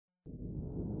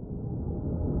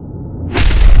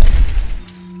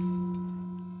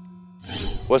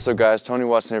What's up guys, Tony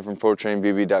Watson here from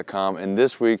ProTrainBB.com, and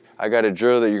this week I got a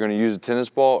drill that you're going to use a tennis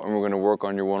ball and we're going to work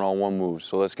on your one-on-one moves.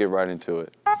 So let's get right into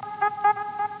it.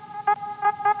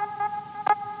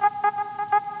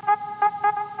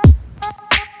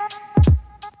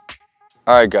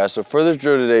 Alright guys, so for this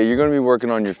drill today, you're going to be working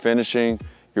on your finishing,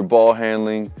 your ball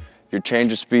handling, your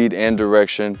change of speed and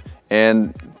direction,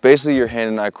 and basically your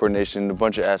hand and eye coordination and a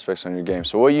bunch of aspects on your game.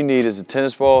 So what you need is a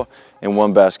tennis ball and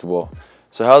one basketball.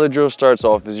 So how the drill starts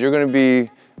off is you're going to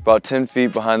be about 10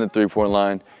 feet behind the three-point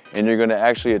line and you're going to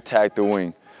actually attack the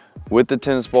wing with the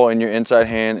tennis ball in your inside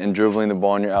hand and dribbling the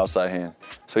ball in your outside hand.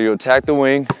 So you'll attack the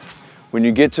wing. When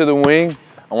you get to the wing,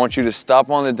 I want you to stop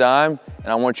on the dime and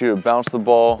I want you to bounce the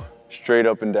ball straight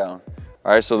up and down.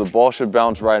 All right, so the ball should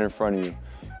bounce right in front of you.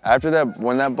 After that,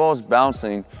 when that ball is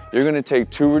bouncing, you're going to take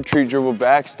 2 retreat dribble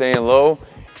back, staying low,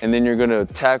 and then you're going to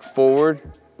attack forward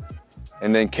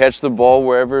and then catch the ball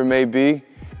wherever it may be,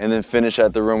 and then finish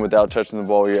at the rim without touching the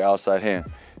ball with your outside hand.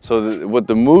 So what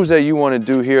the moves that you want to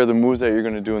do here are the moves that you're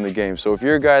going to do in the game. So if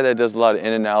you're a guy that does a lot of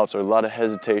in and outs or a lot of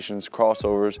hesitations,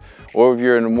 crossovers, or if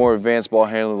you're in a more advanced ball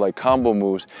handler like combo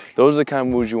moves, those are the kind of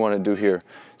moves you want to do here.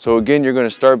 So again, you're going to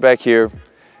start back here.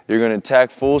 You're going to attack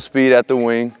full speed at the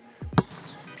wing,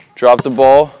 drop the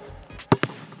ball,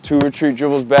 2 retreat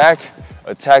dribbles back,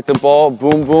 attack the ball,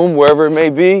 boom, boom, wherever it may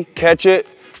be, catch it,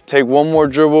 take 1 more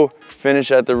dribble,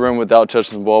 finish at the rim without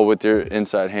touching the ball with your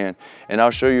inside hand. And I'll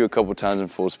show you a couple times in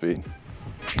full speed.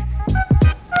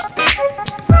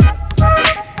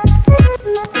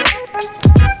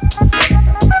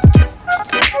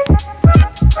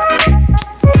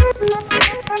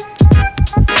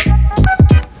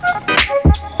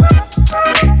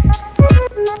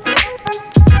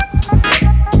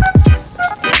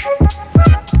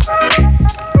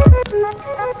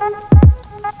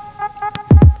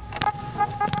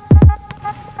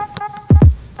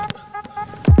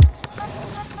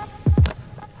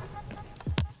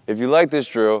 If you like this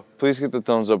drill, please hit the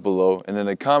thumbs up below, and in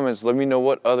the comments let me know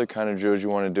what other kind of drills you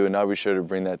want to do and I'll be sure to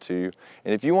bring that to you.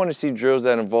 And if you want to see drills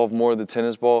that involve more of the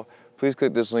tennis ball, please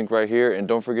click this link right here and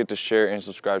don't forget to share and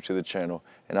subscribe to the channel.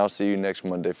 And I'll see you next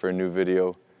Monday for a new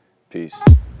video. Peace.